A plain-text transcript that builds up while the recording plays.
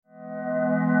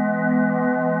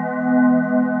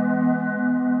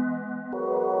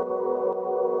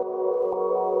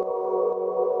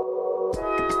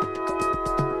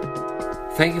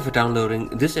Thank you for downloading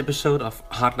this episode of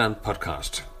Heartland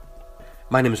Podcast.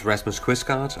 My name is Rasmus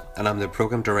Quisgaard and I'm the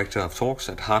Program Director of Talks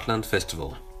at Heartland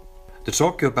Festival. The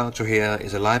talk you're about to hear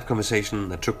is a live conversation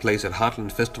that took place at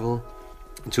Heartland Festival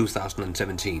in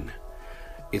 2017.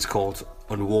 It's called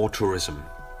On War Tourism.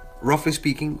 Roughly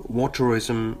speaking, war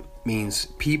tourism means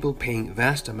people paying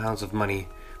vast amounts of money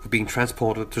for being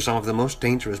transported to some of the most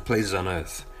dangerous places on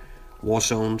Earth. War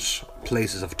zones,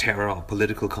 places of terror or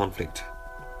political conflict.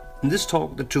 In this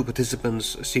talk, the two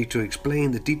participants seek to explain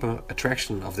the deeper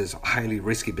attraction of this highly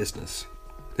risky business,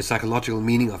 the psychological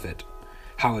meaning of it,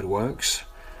 how it works,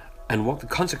 and what the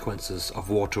consequences of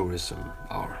war tourism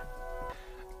are.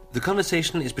 The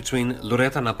conversation is between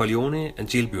Loretta Napoleoni and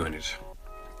Jill Burnett.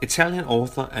 Italian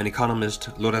author and economist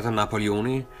Loretta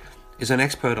Napoleoni is an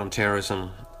expert on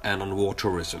terrorism and on war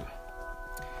tourism.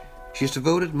 She has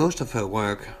devoted most of her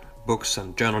work, books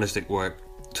and journalistic work,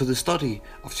 to the study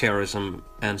of terrorism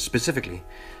and specifically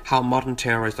how modern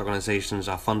terrorist organizations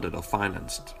are funded or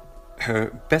financed.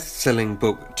 Her best-selling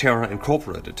book Terror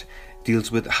Incorporated deals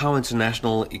with how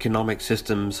international economic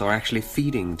systems are actually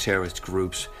feeding terrorist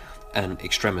groups and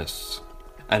extremists.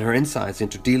 And her insights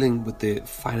into dealing with the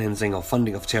financing or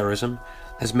funding of terrorism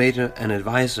has made her an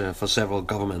advisor for several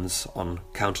governments on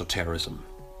counter-terrorism.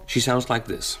 She sounds like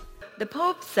this. The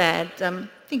Pope said, I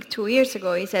think 2 years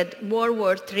ago, he said World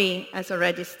War III has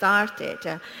already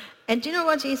started. And you know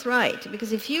what, he's right,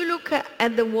 because if you look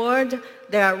at the world,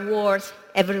 there are wars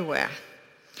everywhere.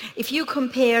 If you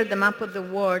compare the map of the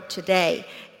world today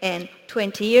and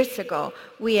 20 years ago,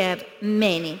 we have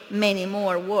many, many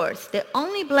more wars. The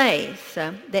only place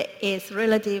that is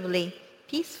relatively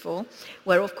peaceful,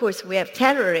 where of course we have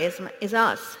terrorism, is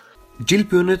us. Jill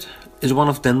Burnett is one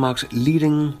of Denmark's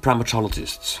leading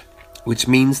primatologists, which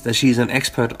means that she is an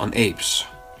expert on apes,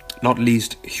 not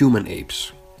least human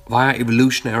apes. Via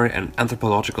evolutionary and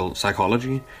anthropological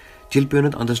psychology, Jill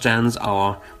Burnett understands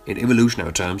our, in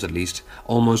evolutionary terms at least,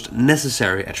 almost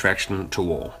necessary attraction to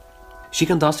war. She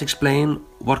can thus explain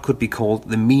what could be called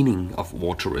the meaning of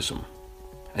war tourism.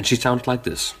 And she sounds like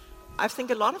this. I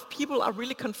think a lot of people are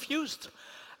really confused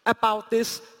about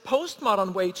this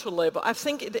postmodern way to live. I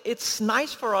think it's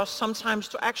nice for us sometimes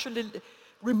to actually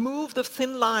remove the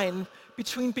thin line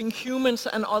between being humans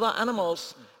and other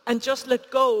animals and just let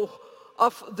go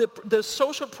of the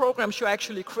social programs you're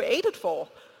actually created for.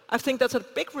 I think that's a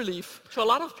big relief to a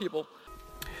lot of people.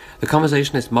 The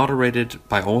conversation is moderated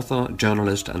by author,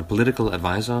 journalist and political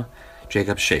advisor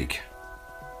Jacob Sheikh.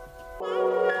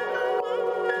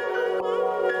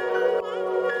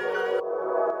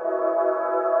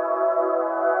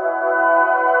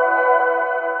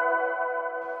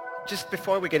 Just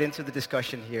before we get into the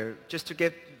discussion here, just to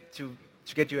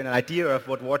get you an idea of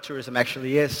what war tourism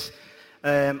actually is,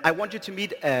 I want you to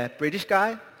meet a British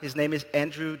guy. His name is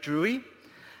Andrew Drury.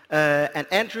 And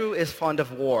Andrew is fond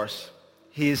of wars.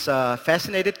 He's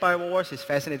fascinated by wars, he's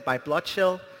fascinated by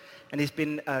bloodshed, and he's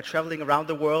been traveling around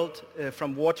the world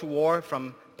from war to war,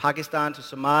 from Pakistan to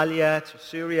Somalia to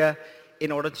Syria, in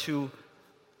order to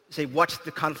watch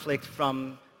the conflict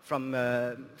from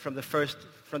the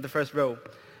first row.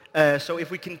 So if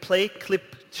we can play clip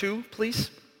 2, please.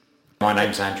 My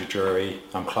name's Andrew Drury.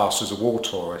 I'm classed as a war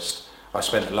tourist. I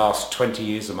spent the last 20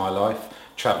 years of my life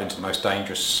travelling to the most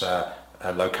dangerous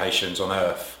locations on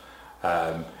Earth.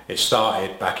 It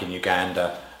started back in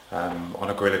Uganda on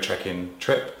a guerrilla trekking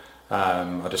trip.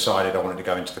 I decided I wanted to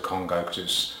go into the Congo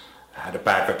because it had a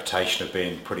bad reputation of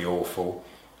being pretty awful.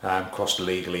 Crossed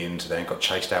illegally into there and got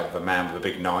chased out with a man with a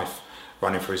big knife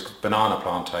running for his banana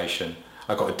plantation.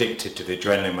 I got addicted to the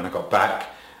adrenaline when I got back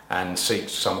and seen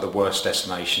some of the worst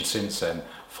destinations since then,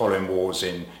 following wars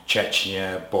in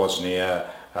Chechnya, Bosnia,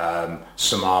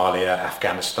 Somalia,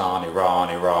 Afghanistan,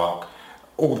 Iran, Iraq,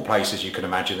 all the places you can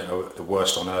imagine that are the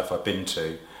worst on earth I've been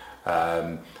to.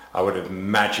 I would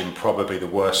imagine probably the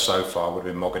worst so far would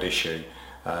have been Mogadishu.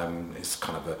 It's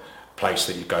kind of a place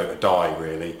that you go to die,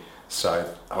 really.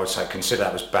 So I would say consider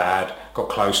that was bad. Got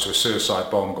close to a suicide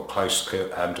bomb, got close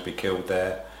to be killed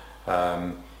there.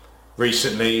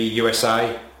 Recently,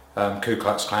 USA, Ku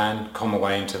Klux Klan, come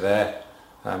away into there,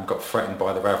 got threatened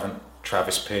by the Reverend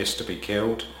Travis Pierce to be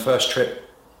killed. First trip,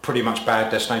 pretty much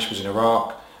bad destination, was in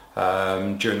Iraq.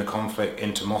 During the conflict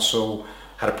into Mosul,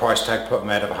 had a price tag put on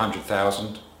my head of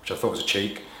 100,000, which I thought was a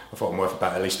cheek. I thought I'm worth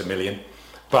about at least $1 million.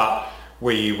 But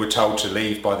we were told to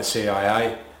leave by the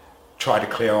CIA, tried to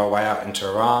clear our way out into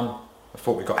Iran. I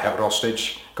thought we got held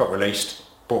hostage, got released,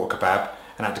 bought a kebab,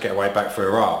 and had to get away back through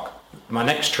Iraq. My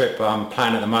next trip I'm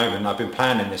planning at the moment, I've been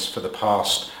planning this for the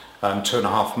past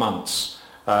 2.5 months.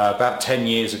 About 10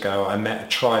 years ago I met a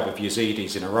tribe of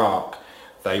Yazidis in Iraq.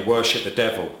 They worship the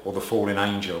devil or the fallen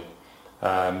angel.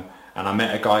 and I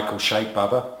met a guy called Sheikh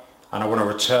Baba, and I want to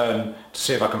return to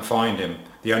see if I can find him.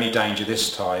 The only danger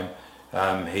this time,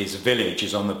 his village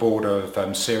is on the border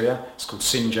of Syria. It's called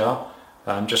Sinjar.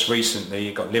 Just recently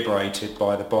it got liberated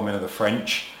by the bombing of the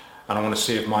French, and I want to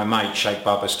see if my mate Sheikh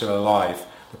Baba is still alive.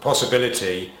 The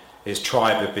possibility his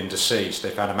tribe have been deceased.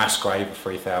 They found a mass grave of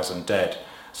 3,000 dead.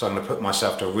 So I'm going to put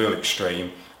myself to a real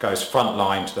extreme, goes front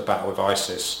line to the battle with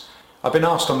ISIS. I've been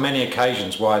asked on many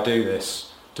occasions why I do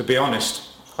this. To be honest,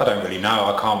 I don't really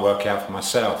know. I can't work out for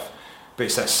myself. But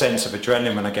it's that sense of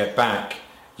adrenaline when I get back.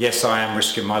 Yes, I am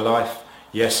risking my life.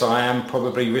 Yes, I am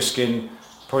probably risking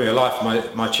the life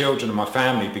of my children and my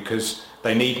family, because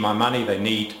they need my money, they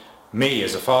need me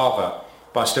as a father,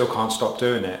 but I still can't stop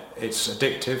doing it. It's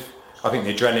addictive. I think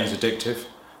the adrenaline's addictive,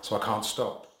 so I can't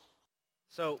stop.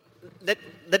 So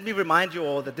let me remind you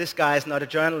all that this guy is not a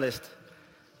journalist.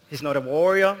 He's not a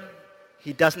warrior.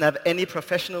 He doesn't have any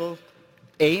professional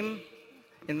aim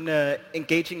in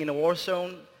engaging in a war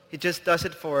zone. He just does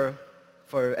it for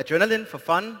adrenaline, for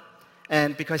fun,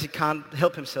 and because he can't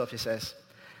help himself, he says.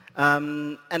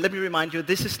 And let me remind you,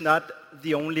 this is not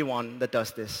the only one that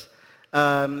does this.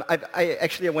 I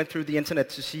actually went through the internet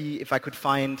to see if I could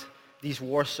find these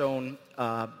war zone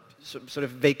sort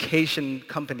of vacation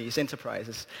companies,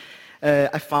 enterprises.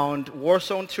 I found war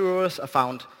zone tours, I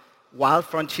found wild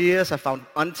frontiers, I found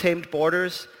untamed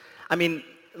borders. I mean,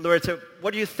 Loretta,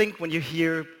 what do you think when you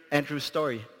hear Andrew's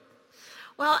story?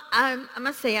 Well, I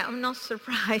must say I'm not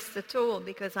surprised at all,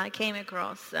 because I came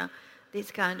across these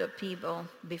kind of people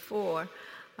before,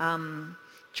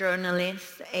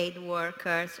 journalists, aid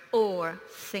workers, or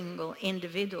single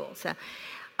individuals.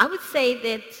 I would say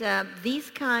that these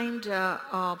kind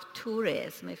of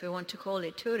tourism, if you want to call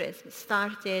it tourism,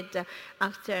 started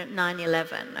after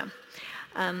 9/11.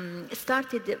 It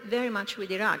started very much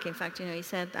with Iraq. In fact, he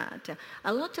said that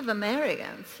a lot of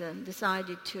Americans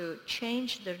decided to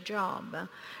change their job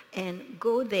and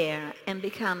go there and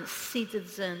become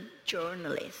citizen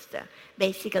journalists,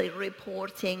 basically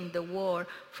reporting the war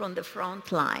from the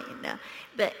front line.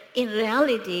 But in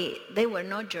reality, they were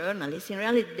not journalists. In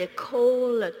reality, the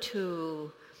call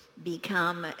to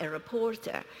become a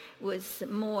reporter was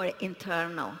more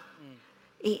internal.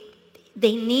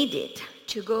 They needed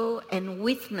to go and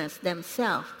witness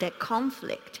themselves the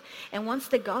conflict. And once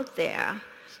they got there,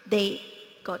 they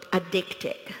got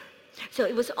addicted. So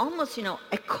it was almost,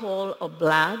 a call of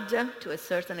blood to a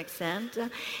certain extent.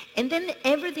 And then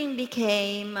everything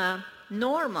became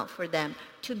normal for them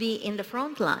to be in the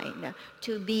front line,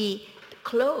 to be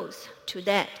close to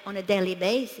that on a daily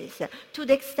basis, to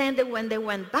the extent that when they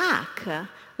went back,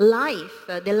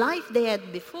 the life they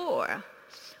had before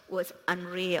was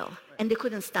unreal, and they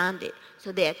couldn't stand it.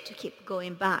 So they had to keep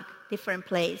going back, different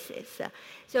places.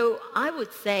 So I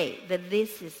would say that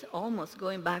this is almost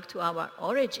going back to our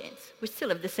origins. We still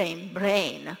have the same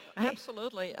brain, right?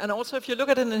 Absolutely. And also if you look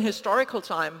at it in historical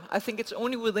time, I think it's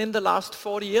only within the last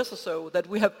 40 years or so that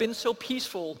we have been so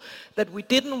peaceful that we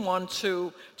didn't want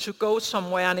to go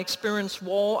somewhere and experience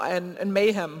war and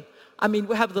mayhem. I mean,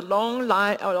 we have the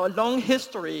long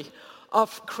history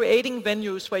of creating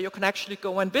venues where you can actually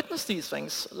go and witness these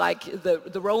things. Like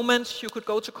the Romans, you could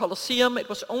go to Colosseum. It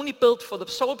was only built for the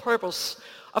sole purpose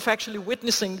of actually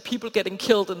witnessing people getting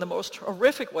killed in the most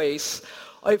horrific ways.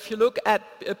 Or if you look at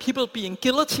people being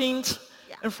guillotined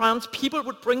in France, people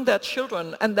would bring their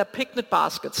children and their picnic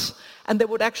baskets, and they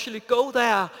would actually go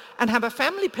there and have a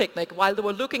family picnic while they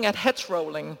were looking at heads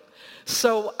rolling.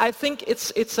 So I think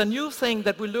it's a new thing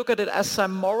that we look at it as a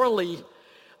morally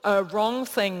wrong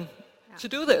thing to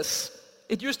do this.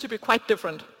 It used to be quite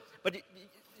different. But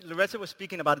Loretta was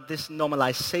speaking about this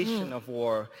normalization of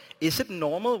war. Is it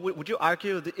normal? Would you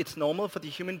argue that it's normal for the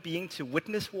human being to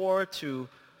witness war, to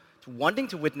wanting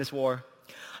to witness war?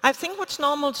 I think what's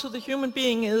normal to the human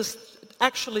being is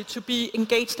actually to be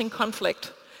engaged in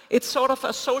conflict. It's sort of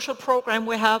a social program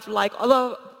we have, like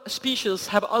other species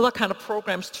have other kind of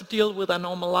programs to deal with their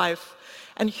normal life.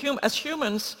 And as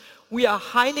humans, we are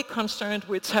highly concerned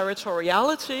with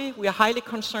territoriality. We are highly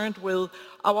concerned with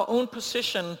our own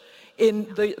position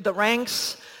in the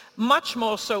ranks, much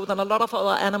more so than a lot of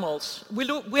other animals. We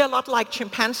are a lot like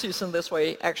chimpanzees in this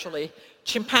way, actually.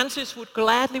 Chimpanzees would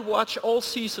gladly watch all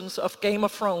seasons of Game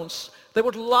of Thrones. They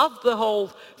would love the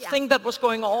whole thing that was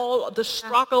going on, the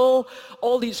struggle,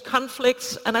 all these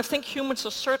conflicts, and I think humans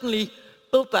are certainly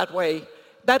built that way.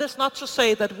 That is not to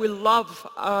say that we love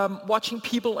watching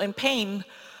people in pain,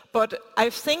 but I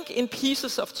think in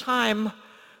pieces of time,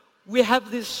 we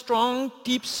have this strong,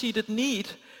 deep-seated need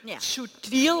to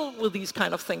deal with these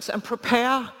kind of things and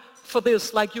prepare for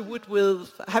this like you would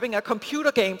with having a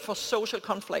computer game for social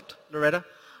conflict. Loretta?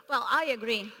 Well, I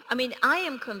agree. I mean, I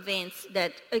am convinced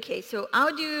that, okay, so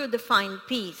how do you define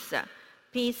peace?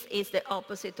 Peace is the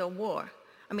opposite of war.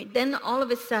 I mean, then all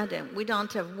of a sudden, we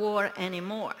don't have war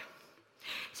anymore.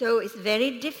 So it's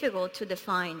very difficult to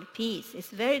define peace.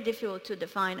 It's very difficult to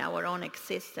define our own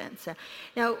existence.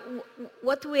 Now,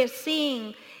 what we're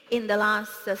seeing in the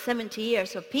last 70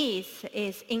 years of peace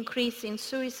is increase in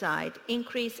suicide,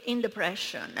 increase in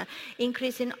depression,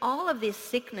 increase in all of these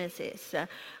sicknesses,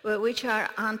 which are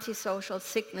antisocial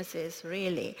sicknesses,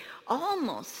 really,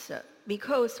 almost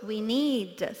because we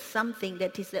need something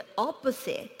that is the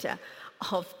opposite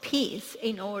of peace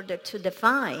in order to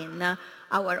define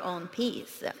our own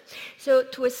peace. So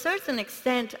to a certain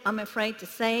extent, I'm afraid to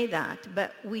say that,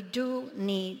 but we do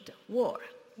need war.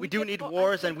 We do need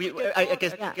wars, and I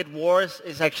guess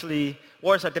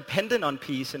wars are dependent on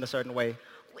peace in a certain way.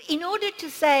 In order to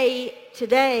say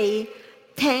today,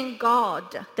 thank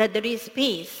God that there is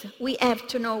peace, we have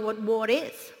to know what war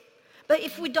is. But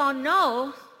if we don't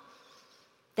know,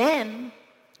 then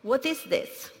what is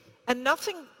this? And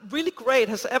nothing really great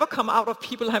has ever come out of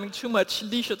people having too much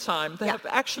leisure time.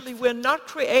 We're not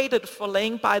created for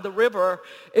laying by the river,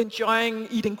 enjoying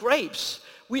eating grapes.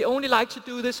 We only like to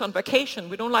do this on vacation.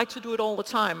 We don't like to do it all the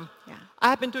time. Yeah.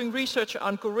 I've been doing research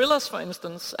on gorillas, for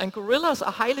instance, and gorillas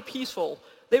are highly peaceful.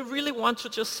 They really want to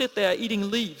just sit there eating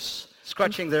leaves.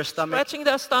 Scratching their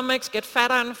stomachs, get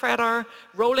fatter and fatter,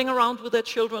 rolling around with their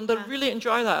children. They really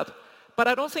enjoy that. But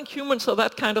I don't think humans are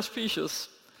that kind of species.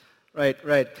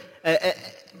 Right.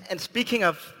 And speaking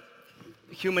of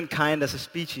humankind as a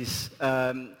species,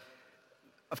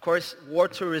 of course, war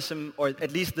tourism, or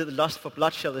at least the lust for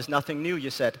bloodshed, is nothing new, you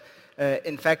said.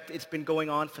 In fact, it's been going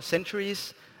on for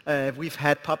centuries. We've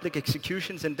had public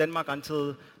executions in Denmark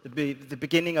until the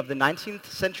beginning of the 19th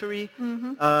century.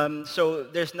 Mm-hmm. So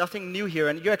there's nothing new here.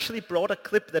 And you actually brought a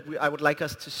clip that I would like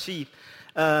us to see.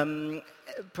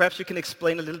 Perhaps you can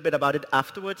explain a little bit about it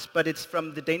afterwards, but it's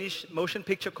from the Danish motion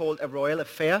picture called A Royal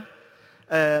Affair.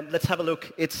 Let's have a look.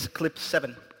 It's clip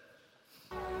 7.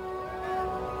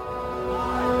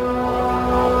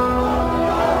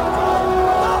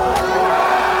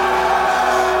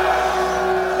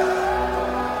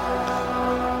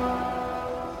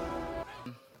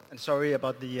 And sorry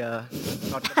about the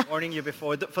not warning you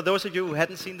before. For those of you who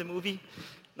hadn't seen the movie,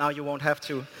 now you won't have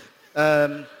to.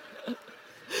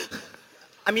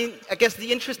 I mean, I guess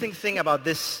the interesting thing about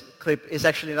this clip is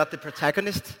actually not the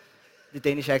protagonist, the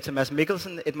Danish actor Mads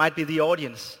Mikkelsen. It might be the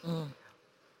audience.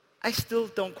 I still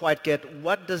don't quite get,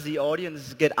 what does the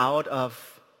audience get out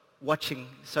of watching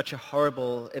such a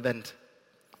horrible event?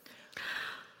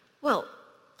 Well,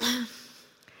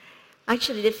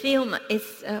 actually the film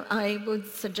is, I would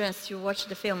suggest you watch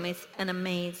the film. It's an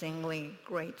amazingly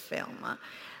great film.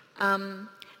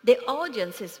 The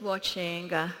audience is watching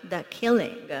the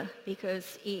killing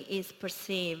because he is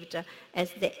perceived as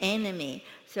the enemy.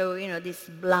 So, this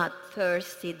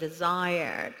bloodthirsty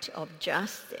desire of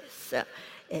justice,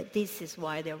 this is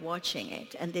why they're watching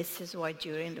it. And this is why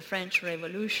during the French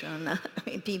Revolution,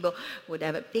 people would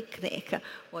have a picnic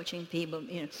watching people,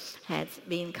 heads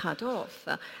being cut off.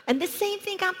 And the same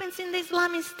thing happens in the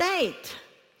Islamic State.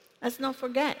 Let's not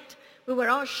forget. We were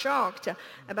all shocked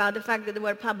about the fact that there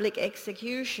were public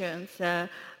executions.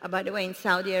 By the way, in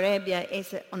Saudi Arabia,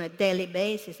 it's on a daily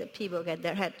basis that people get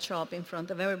their head chopped in front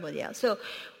of everybody else. So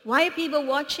why are people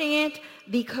watching it?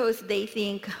 Because they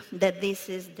think that this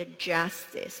is the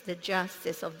justice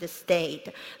of the state,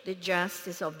 the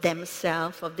justice of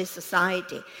themselves, of this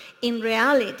society. In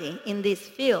reality, in this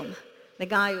film, the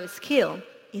guy who is killed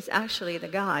is actually the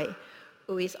guy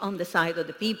who is on the side of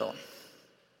the people.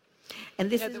 And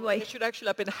this is why they should actually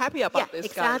have been happy about this.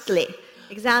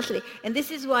 Exactly. And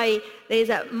this is why there is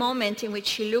a moment in which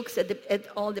he looks at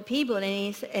all the people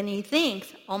and he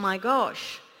thinks, oh my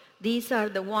gosh, these are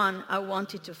the one I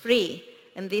wanted to free,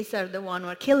 and these are the one who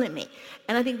are killing me.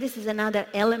 And I think this is another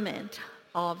element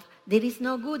of there is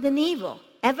no good and evil,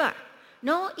 ever.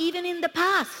 No, even in the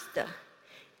past.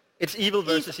 It's evil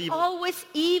versus evil. It's always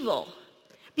evil.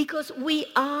 Because we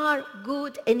are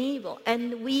good and evil,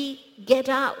 and we get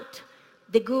out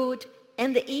the good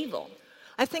and the evil.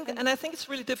 I think it's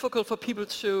really difficult for people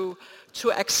to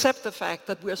accept the fact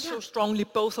that we are so strongly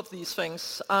both of these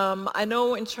things. I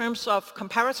know in terms of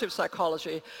comparative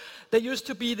psychology, there used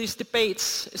to be these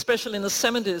debates, especially in the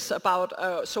 70s, about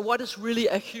so what is really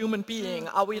a human being?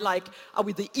 Are we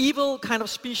the evil kind of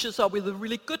species? Or are we the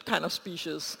really good kind of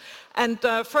species? And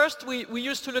first we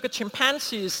used to look at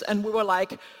chimpanzees, and we were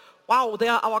like, wow, they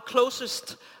are our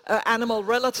closest animal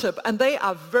relative, and they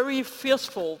are very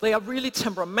fearful. They are really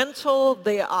temperamental.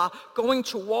 They are going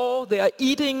to war. They are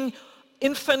eating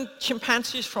infant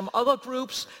chimpanzees from other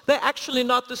groups, they're actually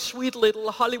not the sweet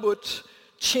little Hollywood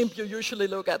chimp you usually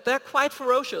look at. They're quite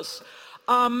ferocious.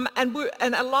 And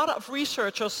a lot of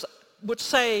researchers would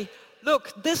say,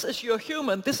 look, this is your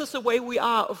human. This is the way we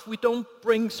are if we don't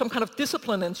bring some kind of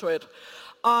discipline into it.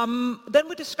 Then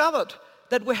we discovered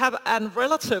that we have a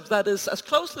relative that is as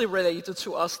closely related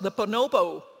to us, the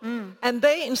bonobo. And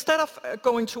they, instead of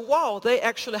going to war, they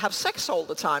actually have sex all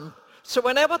the time. So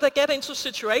whenever they get into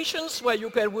situations where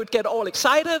you would get all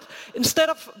excited, instead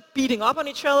of beating up on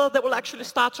each other, they will actually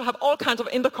start to have all kinds of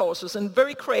intercourses in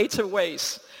very creative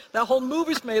ways. There are whole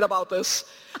movies made about this.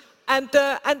 And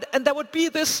there would be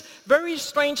this very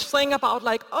strange thing about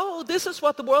like, oh, this is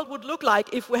what the world would look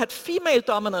like if we had female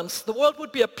dominance. The world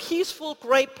would be a peaceful,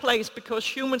 great place because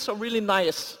humans are really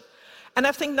nice. And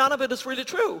I think none of it is really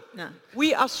true. No.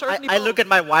 We are certainly... I look at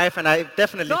my wife and I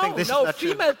definitely think this is not true.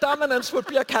 No, female dominance would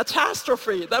be a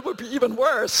catastrophe. That would be even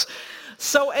worse.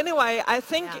 So anyway, I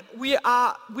think we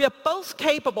are both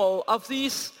capable of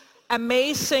these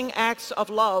amazing acts of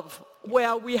love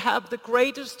where we have the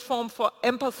greatest form for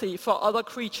empathy for other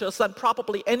creatures than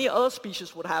probably any other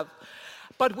species would have.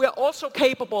 But we're also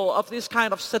capable of this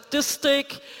kind of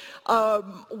sadistic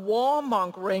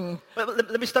warmongering. Well,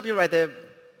 let me stop you right there.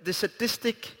 The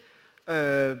sadistic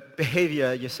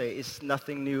behavior, you say, is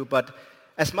nothing new, but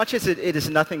as much as it is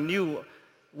nothing new,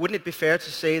 wouldn't it be fair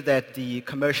to say that the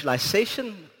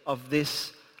commercialization of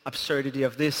this absurdity,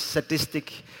 of this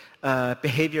sadistic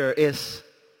behavior is,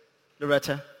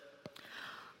 Loretta?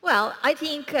 Well, I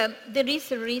think there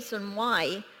is a reason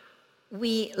why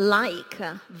we like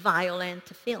violent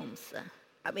films.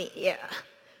 I mean,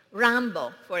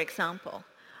 Rambo, for example,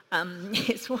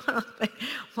 is one of the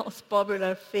most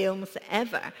popular films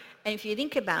ever. And if you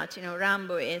think about,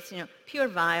 Rambo is, pure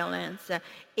violence,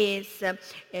 is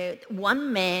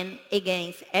one man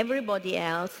against everybody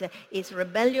else, is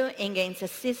rebellion against a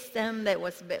system that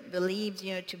was believed,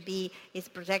 to be his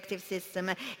protective system.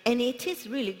 And it is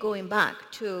really going back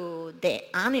to the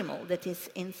animal that is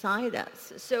inside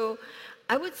us. So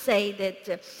I would say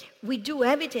that we do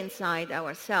have it inside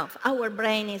ourselves. Our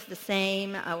brain is the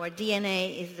same, our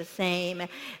DNA is the same.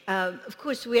 Of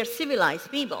course, we are civilized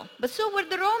people, but so were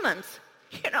the Romans.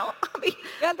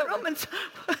 The Romans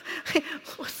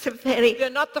was a very... They're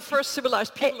not the first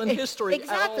civilized people in history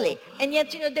exactly. at all. And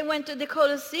yet, they went to the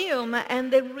Colosseum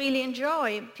and they really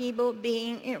enjoy people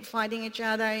being, fighting each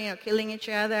other, killing each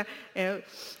other,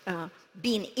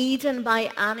 being eaten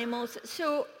by animals.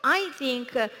 So I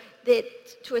think that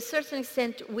to a certain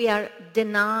extent we are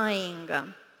denying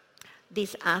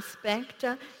this aspect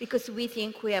because we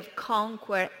think we have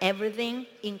conquered everything,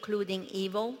 including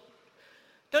evil.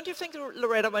 Don't you think,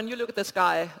 Loretta, when you look at this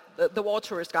guy, the war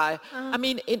tourist guy, I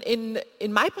mean,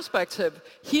 in my perspective,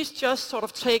 he's just sort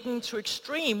of taken to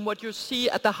extreme what you see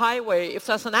at the highway if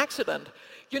there's an accident.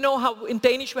 You know how in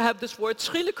Danish we have this word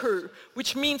trillekø,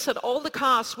 which means that all the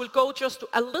cars will go just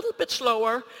a little bit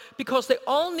slower because they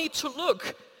all need to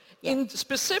look in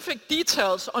specific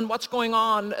details on what's going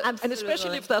on. Absolutely. And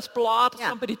especially if there's blood,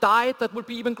 somebody died, that would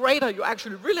be even greater. You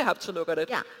actually really have to look at it.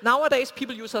 Yeah. Nowadays,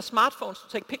 people use their smartphones to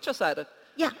take pictures at it.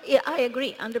 Yeah, I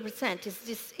agree 100%.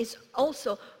 It's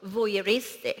also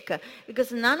voyeuristic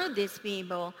because none of these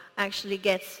people actually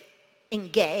gets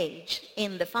engaged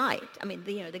in the fight. I mean,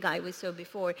 the guy we saw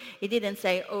before, he didn't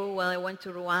say, oh, well, I went to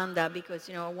Rwanda because,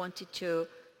 I wanted to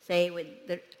say with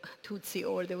the Tutsi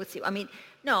or the Tutsi. I mean,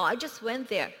 no, I just went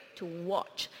there to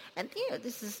watch. And,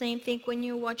 this is the same thing when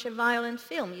you watch a violent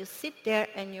film. You sit there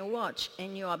and you watch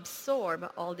and you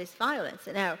absorb all this violence.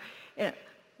 And now,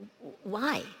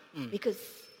 why? Because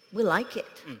we like it.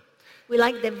 We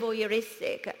like the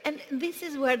voyeuristic. And this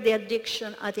is where the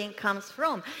addiction, I think, comes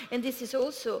from. And this is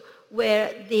also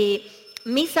where the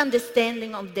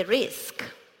misunderstanding of the risk,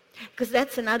 because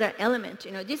that's another element.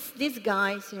 These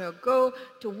guys, go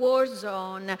to war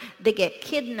zone, they get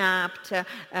kidnapped,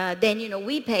 then,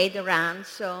 we pay the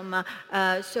ransom,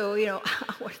 so,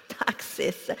 our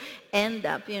taxes end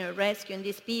up, rescuing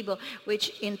these people,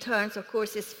 which in turn, of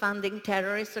course, is funding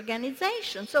terrorist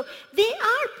organizations. So they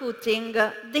are putting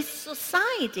this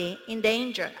society in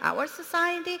danger, our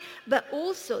society, but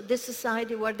also the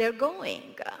society where they're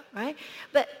going, right?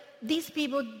 But these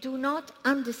people do not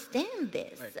understand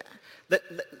this. Right.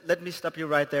 Let me stop you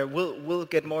right there. We'll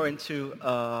get more into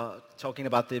talking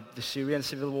about the Syrian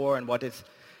civil war and what it's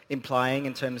implying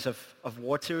in terms of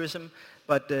war tourism.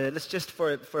 But let's just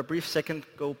for a brief second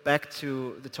go back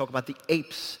to the talk about the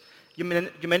apes. You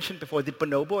mentioned before the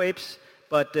bonobo apes,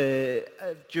 but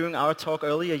during our talk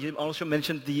earlier, you also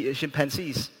mentioned the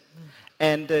chimpanzees.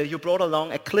 And you brought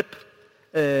along a clip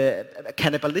a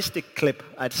cannibalistic clip,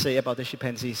 I'd say, about the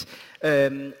chimpanzees.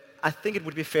 I think it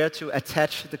would be fair to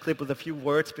attach the clip with a few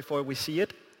words before we see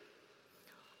it.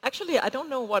 Actually, I don't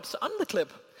know what's on the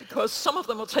clip because some of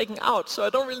them are taken out, so I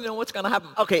don't really know what's going to happen.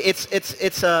 Okay,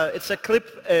 it's a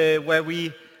clip where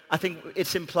I think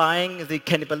it's implying the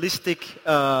cannibalistic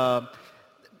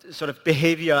sort of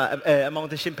behavior among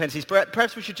the chimpanzees.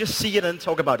 Perhaps we should just see it and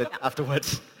talk about it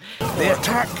afterwards. The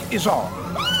attack is on.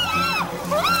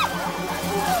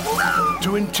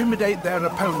 To intimidate their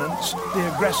opponents,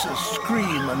 the aggressors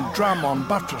scream and drum on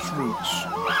buttress roots.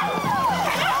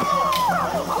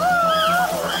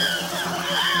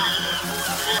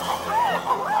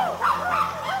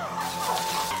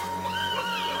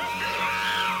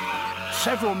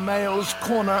 Several males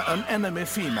corner an enemy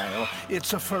female.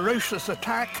 It's a ferocious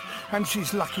attack, and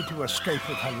she's lucky to escape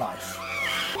with her life.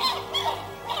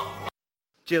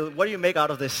 Jill, what do you make out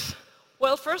of this?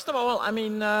 Well, first of all, I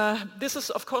mean, this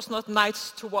is of course not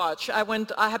nice to watch.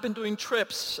 I have been doing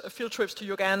field trips to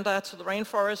Uganda, to the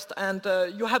rainforest, and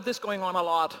you have this going on a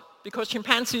lot. Because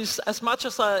chimpanzees, as much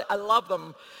as I love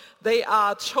them, they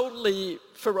are totally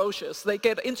ferocious. They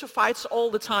get into fights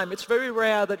all the time. It's very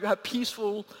rare that you have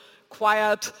peaceful,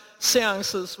 quiet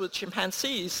seances with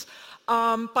chimpanzees.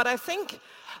 But I think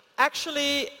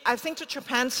to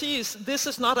chimpanzees, this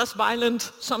is not as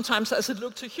violent sometimes as it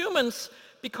looks to humans,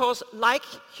 because like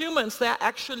humans, they're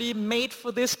actually made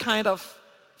for this kind of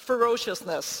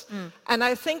ferociousness. And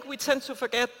I think we tend to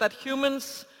forget that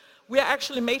humans, we are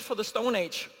actually made for the Stone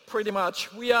Age, pretty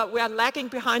much. We are lagging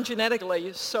behind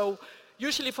genetically. So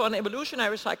usually for an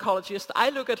evolutionary psychologist,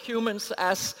 I look at humans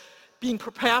as being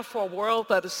prepared for a world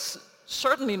that is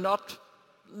certainly not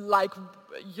like,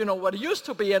 you know, what it used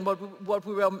to be, and what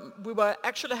we were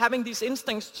actually having these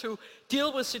instincts to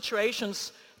deal with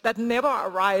situations that never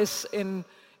arise in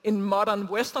modern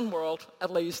Western world,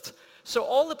 at least. So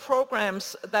all the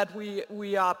programs that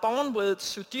we are born with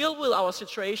to deal with our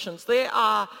situations, they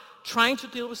are trying to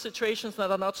deal with situations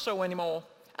that are not so anymore.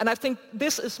 And I think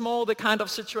this is more the kind of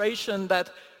situation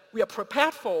that we are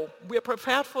prepared for. We are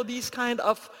prepared for these kind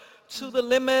of to the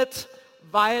limit,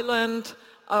 violent,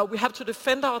 we have to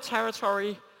defend our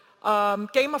territory.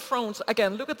 Game of Thrones,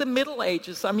 again, look at the Middle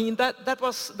Ages. I mean, that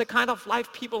was the kind of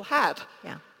life people had.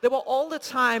 Yeah. They were all the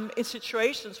time in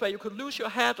situations where you could lose your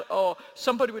head, or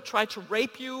somebody would try to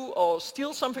rape you or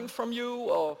steal something from you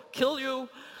or kill you.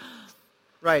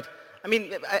 Right. I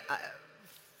mean,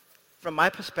 from my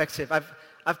perspective,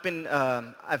 I've been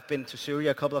to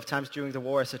Syria a couple of times during the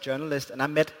war as a journalist, and I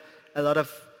met a lot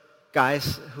of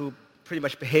guys who pretty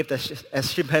much behaved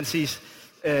as chimpanzees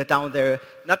down there.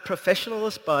 Not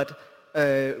professionals, but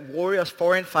warriors,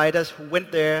 foreign fighters who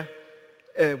went there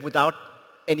without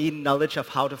any knowledge of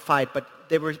how to fight. But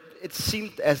it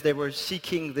seemed as they were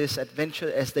seeking this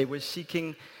adventure, as they were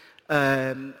seeking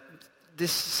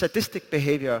this sadistic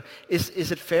behavior.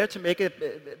 Is it fair to make a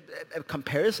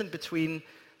comparison between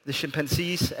the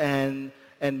chimpanzees and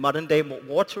modern-day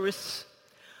war tourists?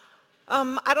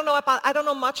 I don't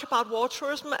know much about war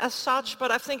tourism as such,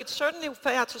 but I think it's certainly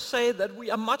fair to say that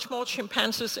we are much more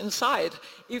chimpanzees inside.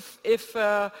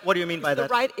 What do you mean by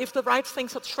that? If the right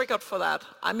things are triggered for that.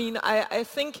 I mean, I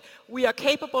think we are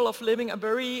capable of living a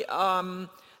very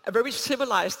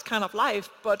civilized kind of life,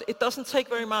 but it doesn't take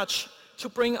very much to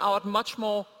bring out much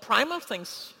more primal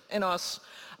things in us.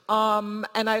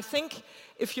 And I think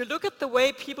if you look at the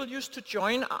way people used to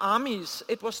join armies,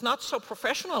 it was not so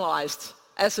professionalized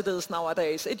as it is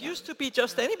nowadays. It used to be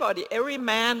just anybody. Every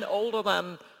man older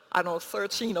than, I don't know,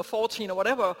 13 or 14 or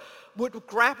whatever, would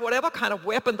grab whatever kind of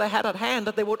weapon they had at hand,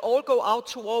 and they would all go out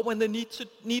to war when they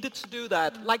needed to do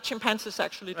that, like chimpanzees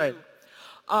actually do. Right.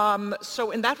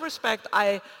 So in that respect,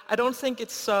 I don't think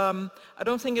it's an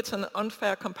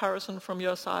unfair comparison from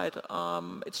your side.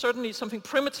 It's certainly something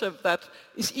primitive that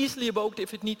is easily evoked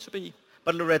if it needs to be.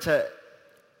 But Loretta,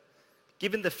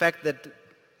 given the fact that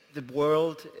the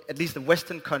world, at least the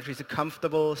Western countries, the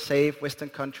comfortable, safe Western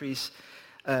countries,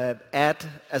 add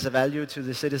as a value to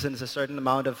the citizens a certain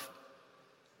amount of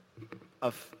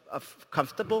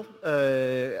comfortable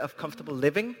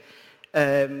living.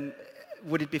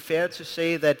 Would it be fair to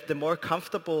say that the more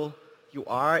comfortable you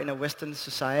are in a Western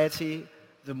society,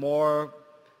 the more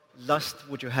lust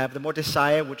would you have, the more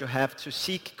desire would you have to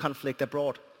seek conflict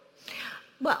abroad?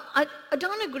 Well, I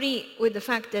don't agree with the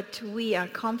fact that we are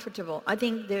comfortable. I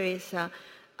think there is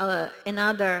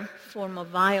another form of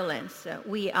violence.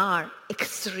 We are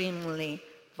extremely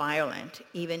violent,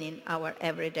 even in our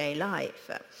everyday life.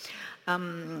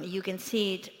 You can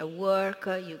see it at work,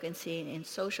 you can see it in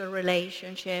social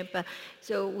relationship.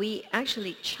 So we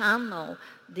actually channel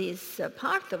this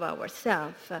part of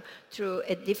ourselves through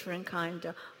a different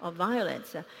kind of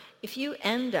violence. If you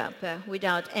end up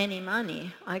without any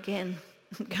money, I can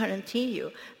guarantee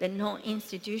you that no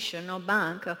institution, no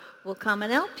bank will come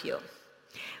and help you.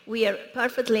 We are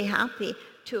perfectly happy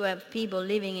to have people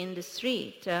living in the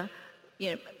street,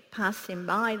 passing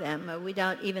by them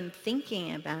without even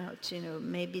thinking about,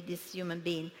 maybe this human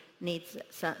being needs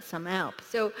some help.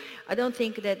 So I don't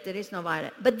think that there is no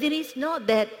violence. But there is not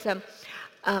that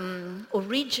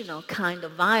original kind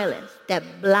of violence, that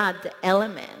blood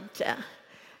element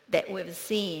that we've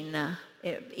seen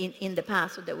in the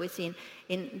past, or that we've seen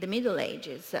in the Middle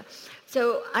Ages.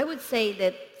 So I would say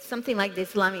that something like the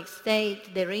Islamic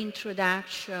State, the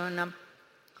reintroduction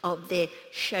of the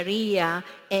Sharia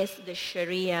as the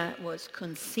Sharia was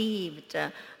conceived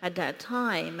at that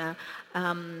time,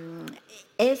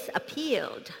 has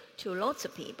appealed to lots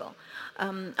of people.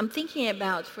 I'm thinking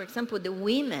about, for example, the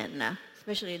women,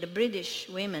 especially the British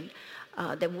women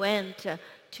that went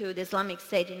to the Islamic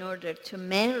State in order to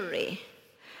marry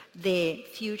the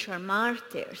future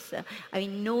martyrs.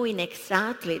 Knowing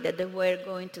exactly that they were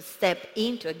going to step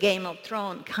into a Game of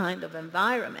Thrones kind of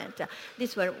environment.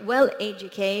 These were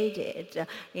well-educated,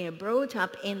 brought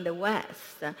up in the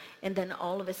West, and then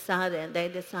all of a sudden they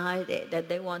decided that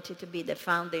they wanted to be the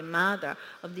founding mother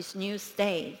of this new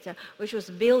state, which was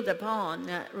built upon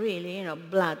really,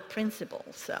 blood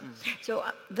principles. So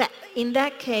that, in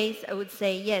that case, I would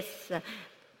say yes,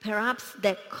 perhaps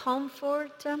the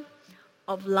comfort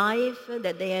of life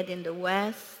that they had in the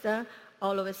West,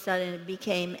 all of a sudden it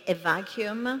became a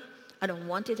vacuum. I don't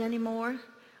want it anymore.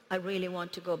 I really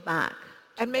want to go back.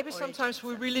 And maybe sometimes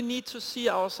we really need to see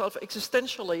ourselves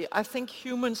existentially. I think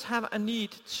humans have a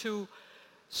need to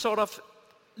sort of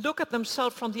look at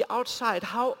themselves from the outside.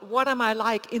 What am I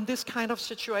like in this kind of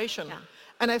situation? Yeah.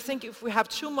 And I think if we have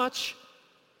too much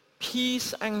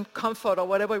peace and comfort, or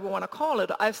whatever we want to call it,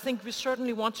 I think we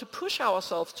certainly want to push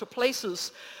ourselves to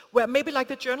places where maybe like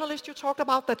the journalist you talked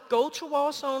about that go to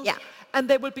war zones, and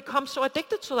they will become so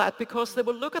addicted to that because they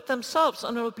will look at themselves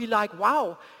and they will be like,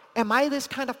 wow, am I this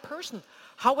kind of person?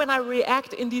 How will I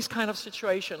react in these kind of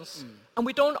situations? And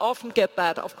we don't often get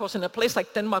that. Of course, in a place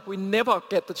like Denmark, we never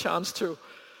get the chance to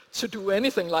do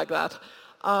anything like that.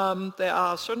 There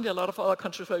are certainly a lot of other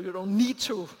countries where you don't need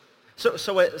to.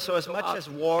 So as much as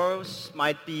wars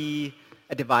might be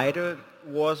a divider,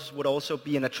 wars would also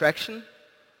be an attraction?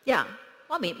 Yeah.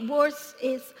 Wars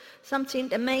is something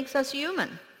that makes us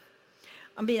human.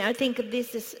 I think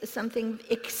this is something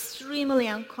extremely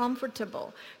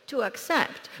uncomfortable to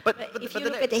accept. But if you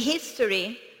look at the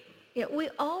history, we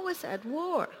always had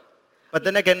war. But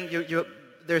then again,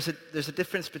 there's a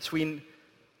difference between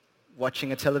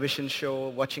watching a television show,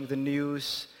 watching the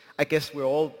news. I guess we're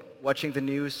all watching the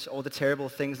news, all the terrible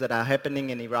things that are happening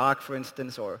in Iraq, for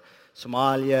instance, or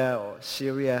Somalia or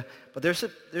Syria. But there's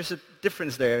a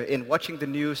difference there in watching the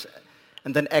news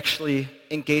and then actually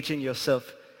engaging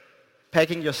yourself,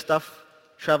 packing your stuff,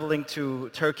 traveling to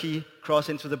Turkey, cross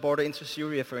into the border into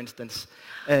Syria, for instance.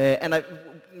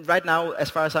 Right now,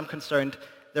 as far as I'm concerned,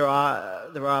 there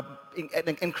are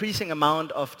an increasing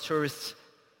amount of tourists,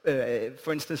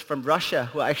 for instance, from Russia,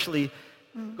 who are actually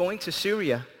going to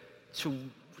Syria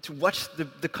to watch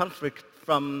the conflict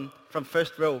from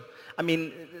first row.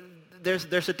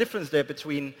 There's a difference there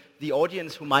between the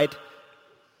audience who might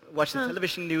watch the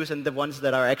television news and the ones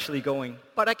that are actually going.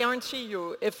 But I guarantee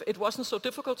you, if it wasn't so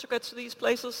difficult to get to these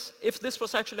places, if this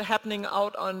was actually happening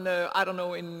out on,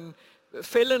 in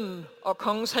Fælden or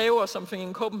Kongens Have or something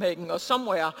in Copenhagen or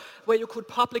somewhere where you could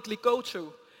publicly go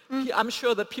to, I'm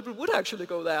sure that people would actually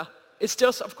go there. It's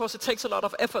just, of course, it takes a lot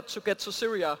of effort to get to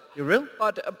Syria. You will?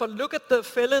 But look at the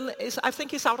Fælden. I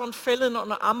think he's out on Fælden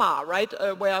on Amager,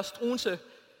 right, where Struensee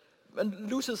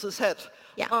loses his head.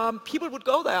 Yeah. People would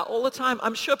go there all the time.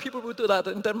 I'm sure people would do that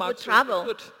in Denmark. Would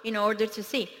travel in order to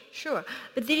see. Sure.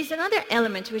 But there is another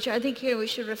element which I think here we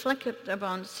should reflect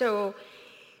upon. So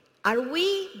are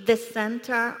we the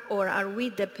center or are we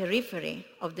the periphery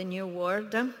of the new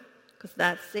world? Because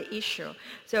that's the issue.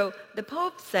 So the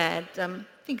Pope said, I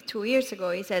think 2 years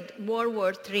ago, he said World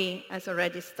War III has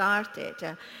already started.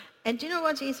 And you know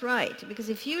what? He's right. Because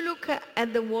if you look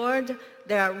at the world,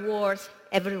 there are wars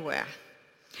everywhere.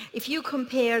 If you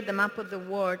compare the map of the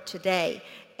world today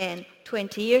and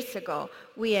 20 years ago,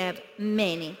 we have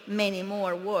many, many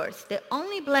more wars. The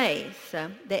only place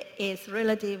that is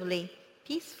relatively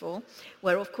peaceful,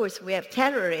 where of course we have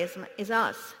terrorism, is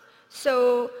us.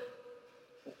 So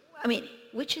I mean,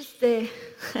 which is the,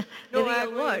 the No, I real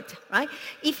agree. word, right?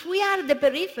 If we are the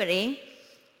periphery,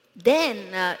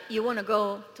 then you want to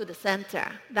go to the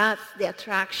center. That's the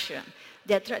attraction,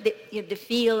 the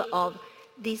feel of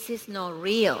this is not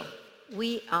real.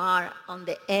 We are on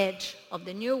the edge of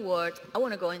the new world. I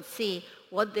want to go and see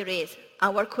what there is.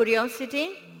 Our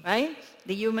curiosity, right?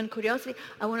 The human curiosity,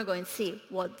 I want to go and see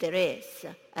what there is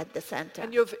at the center.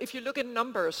 And if you look at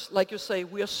numbers, like you say,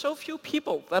 we are so few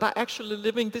people that are actually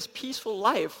living this peaceful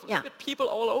life. Yeah. Look at people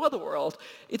all over the world.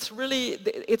 It's really,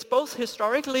 it's both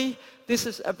historically, this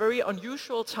is a very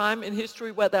unusual time in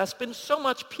history where there's been so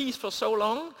much peace for so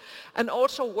long, and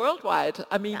also worldwide.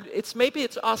 I mean, Yeah. maybe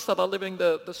it's us that are living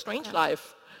the strange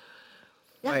life.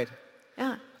 Yeah. Right.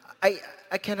 Yeah.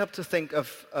 I can't help to think of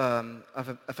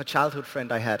a childhood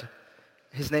friend I had.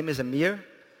 His name is Amir.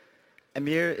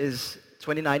 Amir is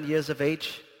 29 years of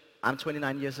age. I'm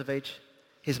 29 years of age.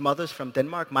 His mother's from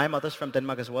Denmark. My mother's from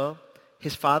Denmark as well.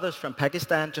 His father's from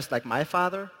Pakistan, just like my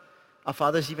father. Our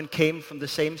fathers even came from the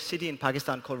same city in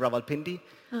Pakistan called Rawalpindi.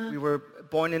 We were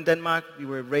born in Denmark. We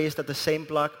were raised at the same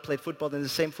block, played football in the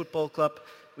same football club.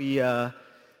 We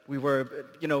were,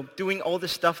 doing all the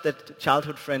stuff that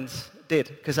childhood friends did,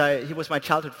 because he was my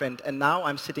childhood friend, and now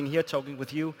I'm sitting here talking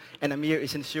with you, and Amir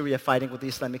is in Syria fighting with the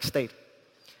Islamic State.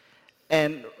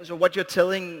 And so what you're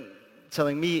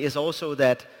telling me is also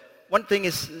that one thing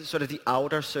is sort of the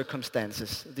outer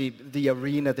circumstances, the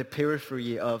arena, the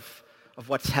periphery of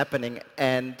what's happening,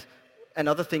 and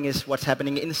another thing is what's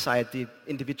happening inside the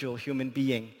individual human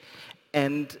being.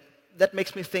 And that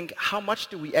makes me think, how much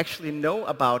do we actually know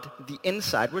about the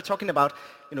inside? We're talking about,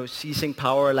 seizing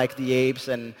power like the apes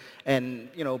and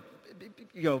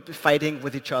fighting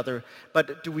with each other.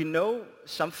 But do we know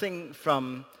something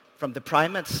from the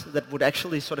primates that would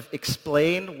actually sort of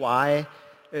explain why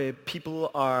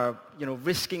people are,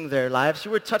 risking their lives?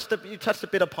 You touched a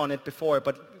bit upon it before,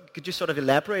 but could you sort of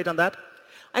elaborate on that?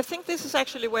 I think this is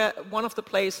actually where one of the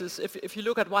places, if you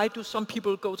look at why do some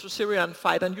people go to Syria and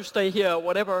fight and you stay here or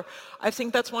whatever, I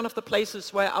think that's one of the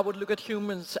places where I would look at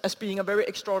humans as being a very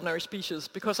extraordinary species,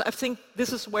 because I think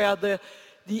this is where the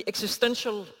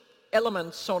existential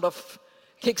element sort of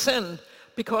kicks in,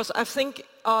 because I think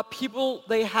people,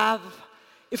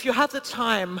 if you have the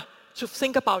time to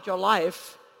think about your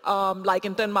life, like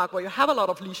in Denmark where you have a lot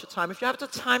of leisure time, if you have the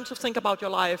time to think about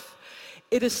your life,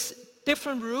 it is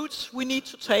different routes we need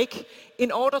to take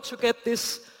in order to get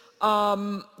this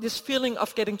feeling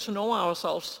of getting to know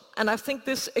ourselves. And I think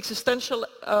this existential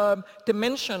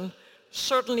dimension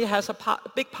certainly has a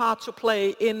big part to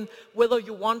play in whether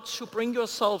you want to bring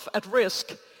yourself at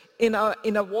risk in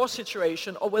a war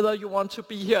situation, or whether you want to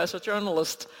be here as a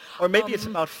journalist. Or maybe it's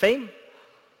about fame.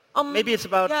 Maybe it's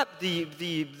about yeah.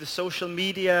 the social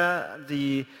media,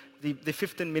 the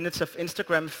 15 minutes of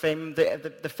Instagram fame,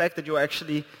 the fact that you're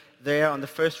actually there on the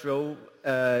first row,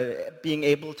 being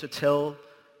able to tell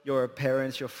your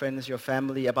parents, your friends, your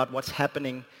family about what's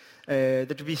happening, that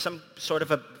would be some sort of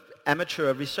an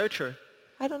amateur researcher.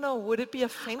 I don't know, would it be a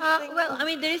fame thing? Well, I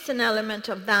mean, there is an element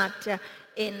of that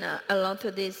in a lot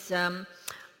of these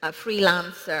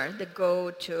freelancers that go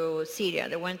to Syria.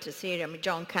 They went to Syria. I mean,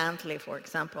 John Cantley, for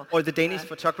example. Or the Danish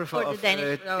photographer or the of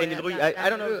Danish, Daniel Rye. I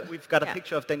don't know if we've got a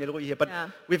picture of Daniel Rye here, but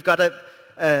we've got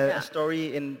a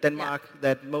story in Denmark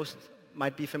that most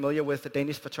might be familiar with, a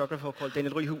Danish photographer called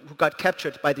Daniel Rye, who got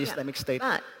captured by the Islamic State.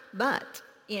 But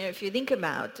if you think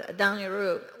about Daniel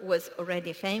Rye was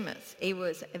already famous. He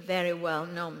was a very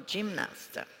well-known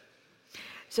gymnast.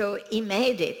 So he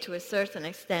made it to a certain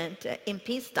extent in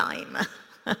peacetime.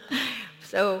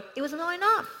 So it was not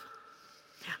enough.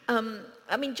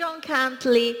 I mean, John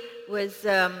Cantley was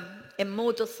a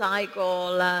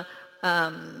motorcycle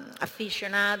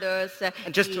aficionados.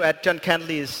 And just to add, John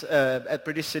Cantley is a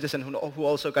British citizen who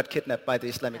also got kidnapped by the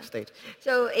Islamic State.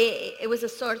 So it was a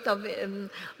sort of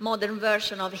modern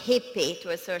version of hippie to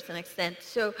a certain extent.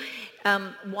 So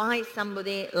why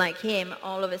somebody like him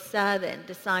all of a sudden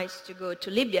decides to go to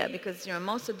Libya? Because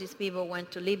most of these people went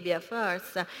to Libya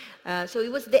first. So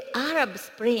it was the Arab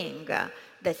Spring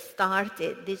that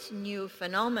started this new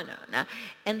phenomenon.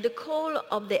 And the call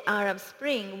of the Arab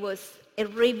Spring was a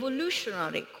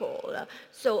revolutionary call.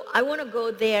 So I want to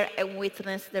go there and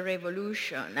witness the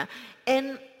revolution.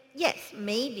 And yes,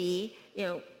 maybe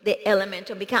the element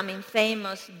of becoming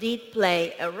famous did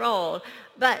play a role,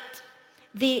 but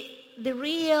the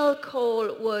real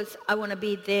call was, I want to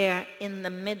be there in the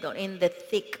middle, in the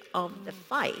thick of the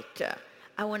fight.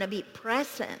 I want to be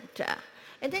present.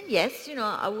 And then, yes,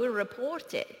 I will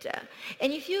report it.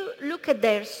 And if you look at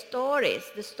their stories,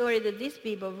 the story that these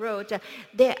people wrote,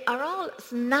 they are all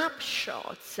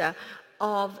snapshots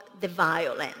of the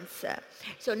violence.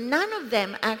 So none of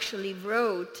them actually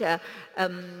wrote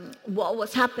what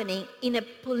was happening in a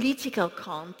political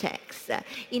context,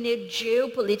 in a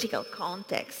geopolitical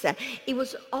context. It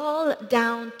was all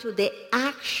down to the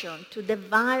action, to the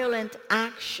violent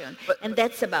action, and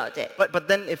that's about it. But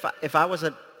then if I was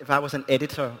an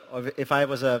editor, or if I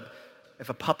was a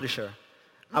publisher,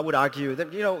 I would argue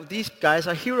that, these guys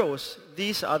are heroes.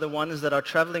 These are the ones that are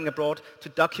traveling abroad to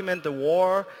document the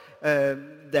war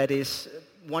that is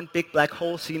one big black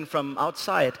hole seen from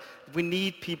outside. We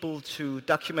need people to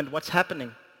document what's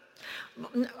happening.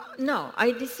 No,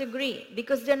 I disagree,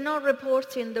 because they're not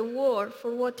reporting the war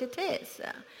for what it is.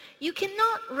 You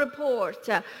cannot report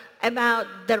about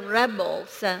the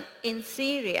rebels in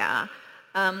Syria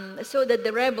so that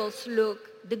the rebels look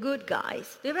the good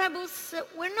guys. The rebels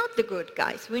were not the good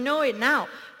guys. We know it now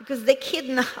because they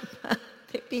kidnapped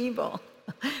the people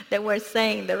that were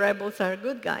saying the rebels are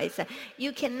good guys.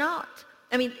 You cannot.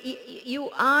 I mean, you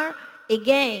are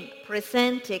again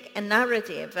presenting a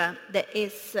narrative that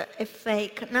is a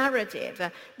fake narrative.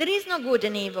 There is no good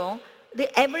and evil.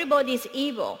 Everybody is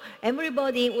evil.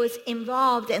 Everybody was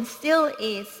involved and still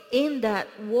is in that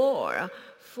war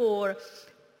for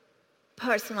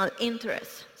personal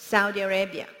interests. Saudi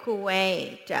Arabia,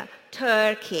 Kuwait,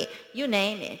 Turkey, you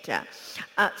name it.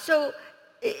 So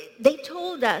they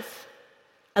told us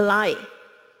a lie.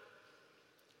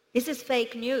 This is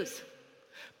fake news.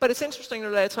 But it's interesting,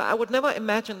 Loretta, I would never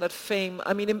imagine that fame,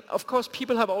 I mean, of course,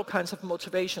 people have all kinds of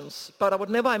motivations, but I would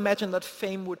never imagine that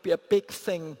fame would be a big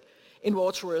thing in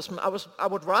war tourism. I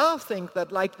would rather think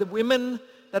that, like the women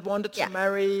that wanted to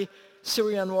marry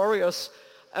Syrian warriors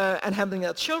and having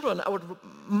their children, I would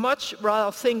much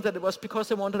rather think that it was because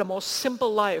they wanted a more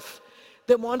simple life.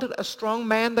 They wanted a strong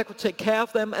man that could take care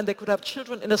of them, and they could have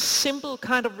children in a simple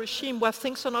kind of regime where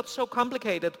things are not so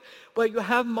complicated, where you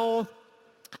have more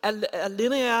a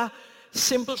linear,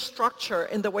 simple structure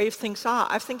in the way things are.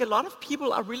 I think a lot of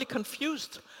people are really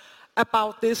confused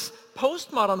about this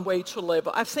postmodern way to live.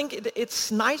 I think it's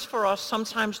nice for us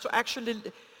sometimes to actually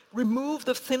remove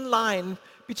the thin line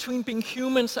between being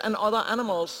humans and other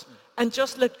animals and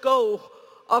just let go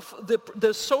of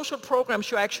the social programs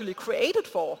you're actually created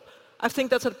for. I think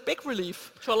that's a big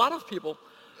relief to a lot of people.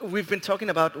 We've been talking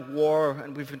about war,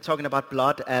 and we've been talking about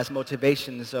blood as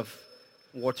motivations of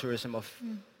war tourism of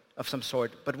some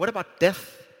sort. But what about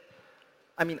death?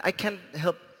 I mean, I can't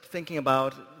help thinking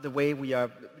about the way we are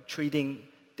treating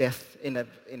death in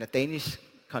a Danish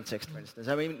context, for instance.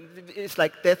 I mean, it's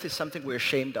like death is something we're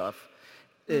ashamed of.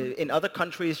 In other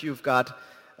countries, you've got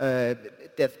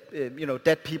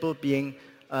dead people being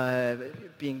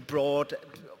brought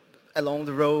along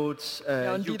the roads.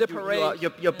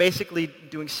 You're basically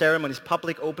doing ceremonies,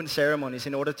 public open ceremonies,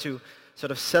 in order to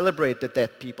sort of celebrate the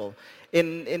dead people.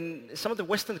 In some of the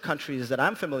Western countries that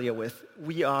I'm familiar with,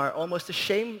 we are almost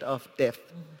ashamed of death.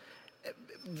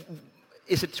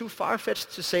 Is it too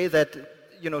far-fetched to say that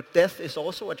death is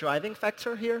also a driving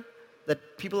factor here? That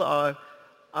people are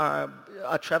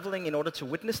traveling in order to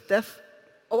witness death?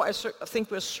 Oh, I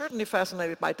think we're certainly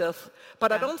fascinated by death,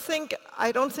 but I don't think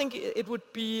it would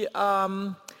be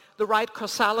the right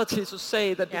causality to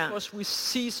say that because we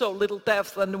see so little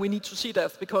death, then we need to see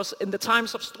death. Because in the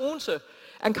times of Struensee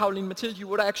and Caroline Mathilde, you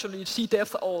would actually see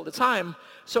death all the time.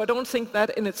 So I don't think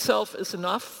that in itself is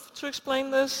enough to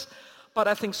explain this. But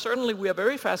I think certainly we are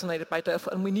very fascinated by death,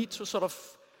 and we need to sort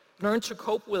of learn to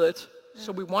cope with it.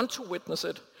 So we want to witness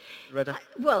it. Retta?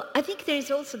 Well, I think there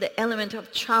is also the element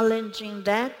of challenging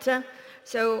that.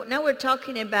 So now we're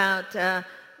talking about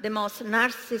the most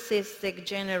narcissistic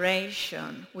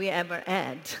generation we ever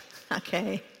had,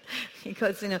 okay?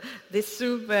 Because, the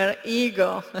super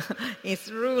ego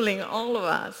is ruling all of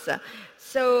us.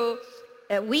 So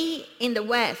we in the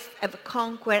West have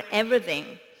conquered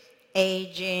everything.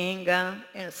 Aging,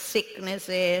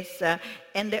 sicknesses,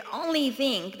 and the only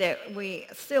thing that we're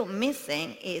still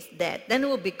missing is death. Then it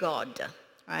will be God,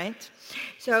 right?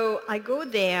 So I go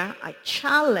there, I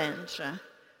challenge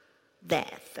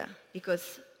death,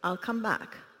 because I'll come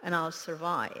back and I'll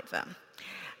survive.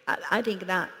 I think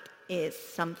that is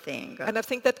something. And I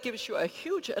think that gives you a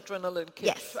huge adrenaline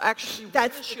kick to actually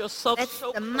that's yourself that's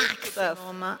so the close to death.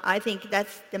 maximum. I think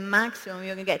that's the maximum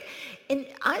you can get. And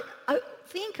I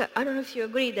think, I don't know if you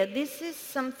agree, that this is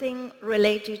something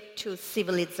related to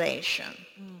civilization.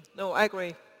 No, I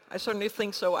agree. I certainly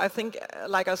think so. I think,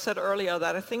 like I said earlier,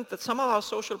 that I think that some of our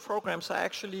social programs are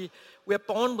actually, we're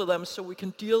born with them so we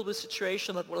can deal with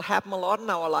situations that will happen a lot in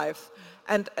our life.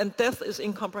 And death is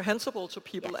incomprehensible to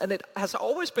people, and it has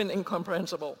always been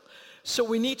incomprehensible. So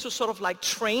we need to sort of like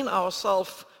train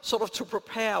ourselves sort of to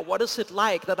prepare, what is it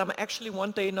like that I'm actually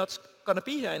one day not going to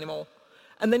be here anymore?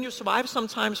 And then you survive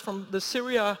sometimes from the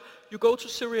Syria, you go to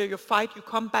Syria, you fight, you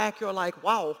come back, you're like,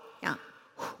 wow. Yeah.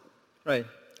 Right.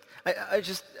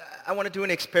 I want to do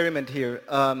an experiment here,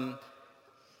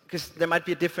 because there might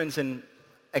be a difference in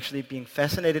actually being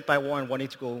fascinated by war and wanting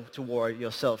to go to war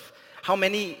yourself. How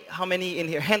many in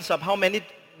here, hands up, how many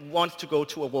want to go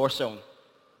to a war zone?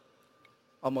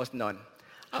 Almost none.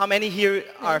 How many here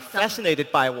are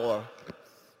fascinated by war?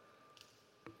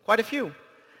 Quite a few.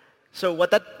 So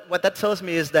what that tells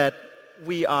me is that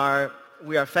we are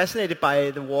fascinated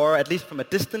by the war, at least from a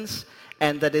distance,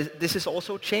 and that this is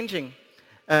also changing.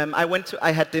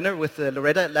 I had dinner with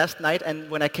Loretta last night, and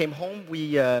when I came home,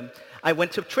 I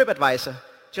went to TripAdvisor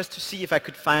just to see if I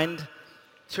could find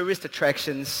tourist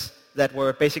attractions that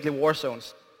were basically war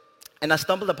zones. And I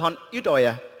stumbled upon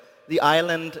Utøya, the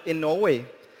island in Norway.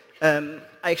 I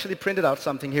actually printed out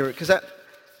something here, because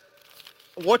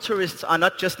war tourists are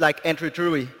not just like Andrew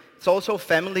Drury. It's also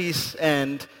families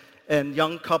and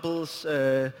young couples,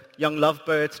 young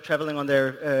lovebirds traveling on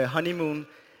their honeymoon.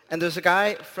 And there's a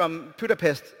guy from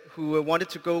Budapest who wanted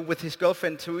to go with his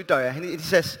girlfriend to Utøya. And he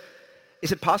says,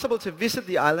 is it possible to visit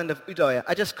the island of Utøya?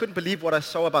 I just couldn't believe what I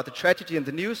saw about the tragedy in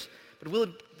the news, but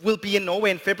we'll be in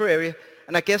Norway in February,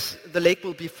 and I guess the lake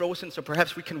will be frozen, so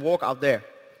perhaps we can walk out there.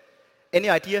 Any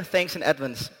idea? Thanks in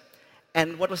advance.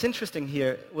 And what was interesting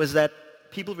here was that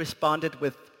people responded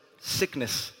with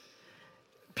sickness.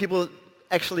 People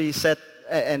actually said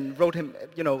and wrote him,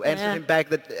 answered him back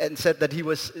and said that he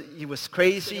was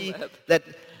crazy. That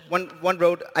one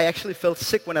wrote, I actually felt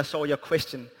sick when I saw your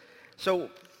question. So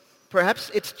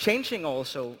perhaps it's changing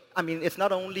also. I mean, it's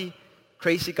not only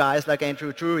crazy guys like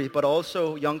Andrew Drury, but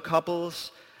also young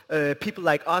couples, people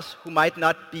like us who might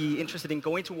not be interested in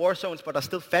going to war zones, but are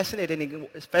still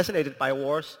fascinated by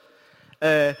wars,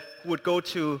 who would go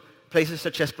to places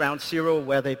such as Ground Zero,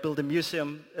 where they built a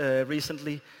museum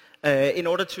recently, in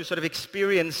order to sort of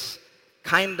experience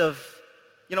kind of,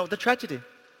 the tragedy.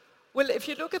 Well, if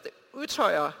you look at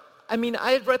Utøya, I mean,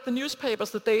 I read the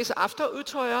newspapers the days after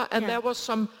Utøya, and there was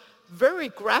some very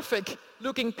graphic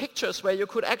looking pictures where you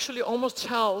could actually almost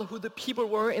tell who the people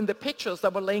were in the pictures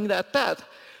that were laying there dead.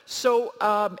 So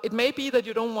it may be that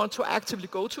you don't want to actively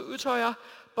go to Utøya,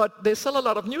 but they sell a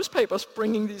lot of newspapers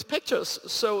bringing these pictures,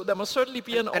 so there must certainly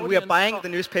be an audience. And we are buying the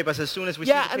newspapers as soon as we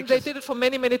see the pictures. Yeah, and they did it for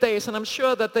many, many days, and I'm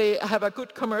sure that they have a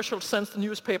good commercial sense, the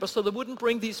newspapers, so they wouldn't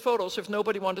bring these photos if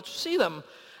nobody wanted to see them.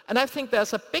 And I think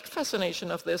there's a big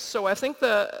fascination of this, so I think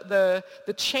the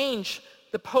change,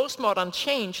 the postmodern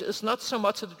change is not so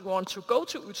much that you want to go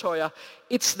to Utøya,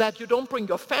 it's that you don't bring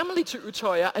your family to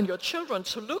Utøya and your children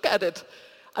to look at it.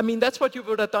 I mean, that's what you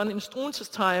would have done in Struensee's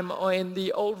time or in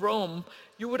the old Rome.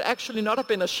 You would actually not have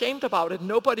been ashamed about it.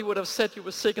 Nobody would have said you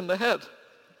were sick in the head.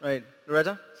 Right.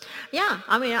 Loretta? Yeah,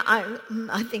 I mean,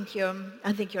 I think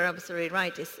you're absolutely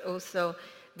right. It's also,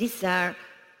 these are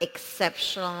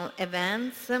exceptional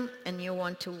events, and you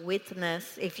want to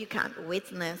witness. If you can't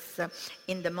witness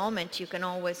in the moment, you can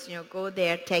always, go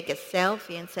there, take a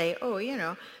selfie and say,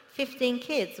 15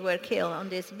 kids were killed on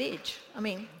this beach. I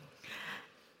mean,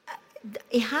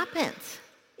 it happens.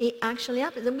 It actually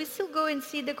happens. And we still go and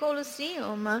see the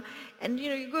Colosseum, and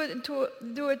you go to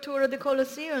do a tour of the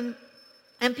Colosseum,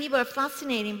 and people are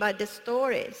fascinated by the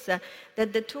stories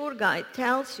that the tour guide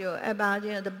tells you about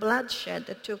the bloodshed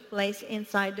that took place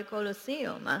inside the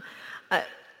Colosseum.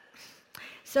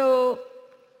 So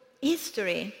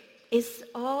history is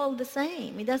all the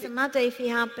same. It doesn't matter if it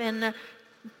happened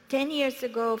 10 years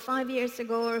ago, 5 years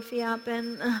ago, or if it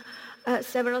happened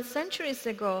several centuries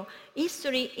ago.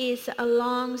 History is a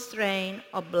long strain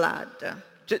of blood.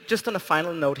 Just on a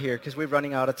final note here, because we're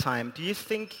running out of time, do you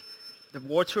think the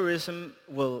war tourism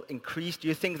will increase? Do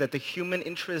you think that the human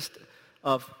interest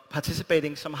of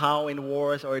participating somehow in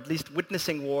wars, or at least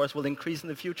witnessing wars, will increase in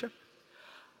the future?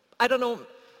 I don't know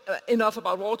enough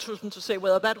about war tourism to say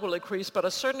whether that will increase, but I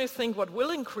certainly think what will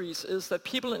increase is that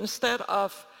people, instead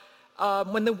of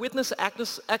when they witness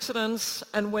accidents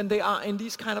and when they are in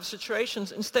these kind of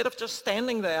situations, instead of just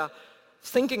standing there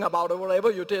thinking about it, whatever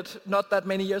you did not that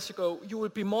many years ago, you will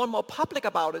be more and more public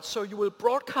about it. So you will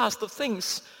broadcast the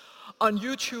things on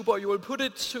YouTube, or you will put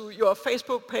it to your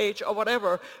Facebook page or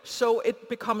whatever. So it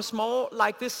becomes more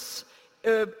like this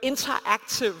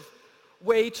interactive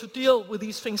way to deal with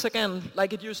these things again,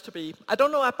 like it used to be. I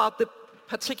don't know about the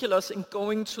particulars in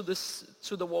going to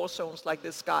the war zones like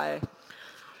this guy.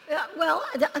 Well,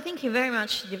 I think it very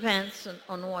much depends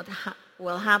on what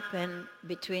will happen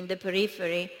between the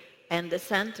periphery and the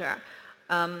center.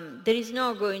 there is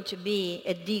not going to be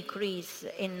a decrease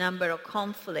in number of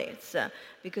conflicts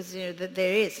because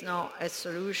there is not a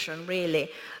solution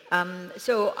really.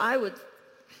 So I would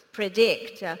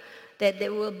predict that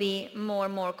there will be more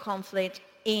and more conflict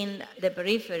in the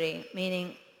periphery,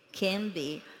 meaning can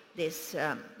be this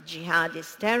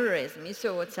jihadist terrorism. You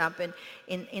saw what's happened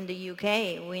in the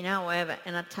UK. We now have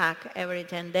an attack every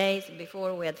 10 days.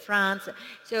 Before we had France.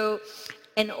 So,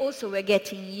 and also we're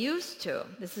getting used to,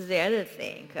 this is the other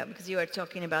thing, because you were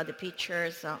talking about the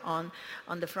pictures on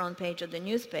the front page of the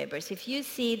newspapers. If you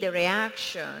see the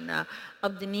reaction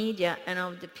of the media and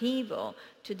of the people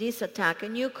to this attack,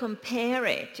 and you compare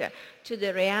it to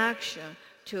the reaction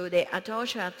to the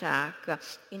Atocha attack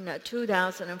in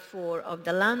 2004, of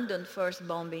the London first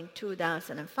bomb in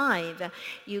 2005,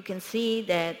 you can see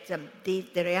that the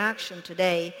reaction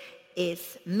today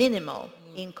is minimal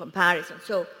in comparison.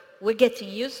 So we're getting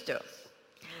used to.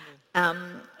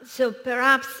 So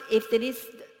perhaps if there is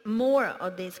more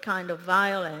of this kind of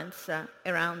violence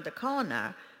around the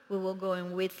corner, we will go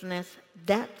and witness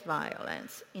that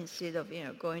violence instead of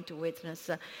going to witness.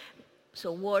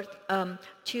 So war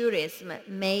tourism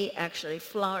may actually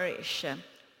flourish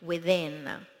within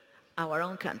our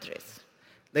own countries.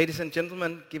 Ladies and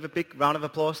gentlemen, give a big round of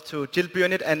applause to Jill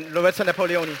Burnett and Loretta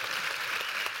Napoleoni.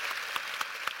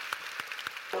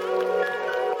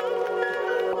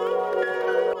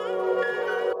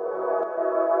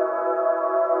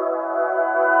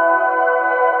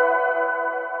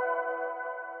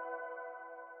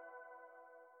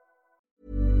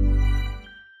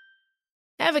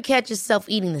 Ever catch yourself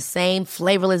eating the same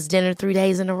flavorless dinner 3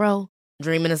 days in a row?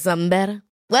 Dreaming of something better?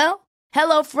 Well,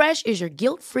 HelloFresh is your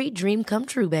guilt-free dream come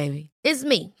true, baby. It's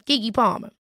me, Keke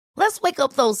Palmer. Let's wake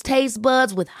up those taste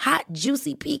buds with hot,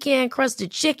 juicy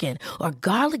pecan-crusted chicken or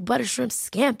garlic butter shrimp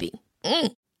scampi.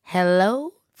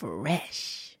 Hello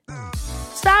Fresh.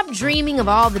 Stop dreaming of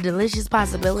all the delicious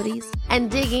possibilities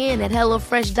and dig in at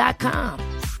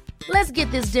HelloFresh.com. Let's get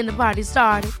this dinner party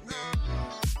started.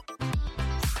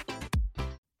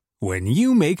 When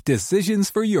you make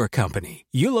decisions for your company,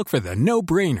 you look for the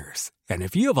no-brainers. And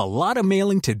if you have a lot of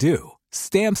mailing to do,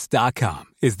 Stamps.com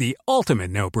is the ultimate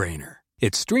no-brainer.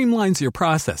 It streamlines your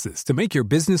processes to make your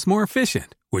business more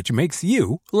efficient, which makes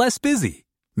you less busy.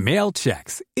 Mail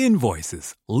checks,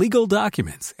 invoices, legal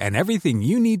documents, and everything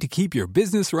you need to keep your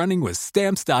business running with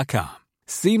Stamps.com.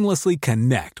 Seamlessly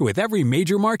connect with every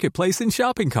major marketplace and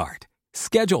shopping cart.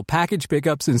 Schedule package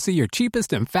pickups and see your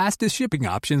cheapest and fastest shipping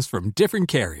options from different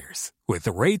carriers, with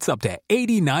rates up to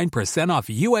 89% off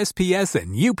USPS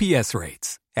and UPS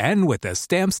rates. And with the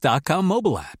Stamps.com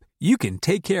mobile app, you can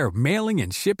take care of mailing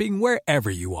and shipping wherever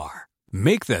you are.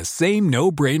 Make the same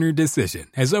no-brainer decision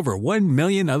as over 1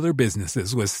 million other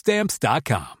businesses with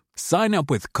Stamps.com. Sign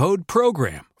up with code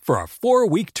PROGRAM for a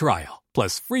 4-week trial,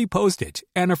 plus free postage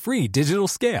and a free digital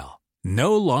scale.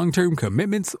 No long-term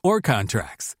commitments or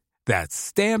contracts. That's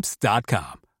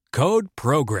Stamps.com. Code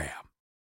PROGRAM.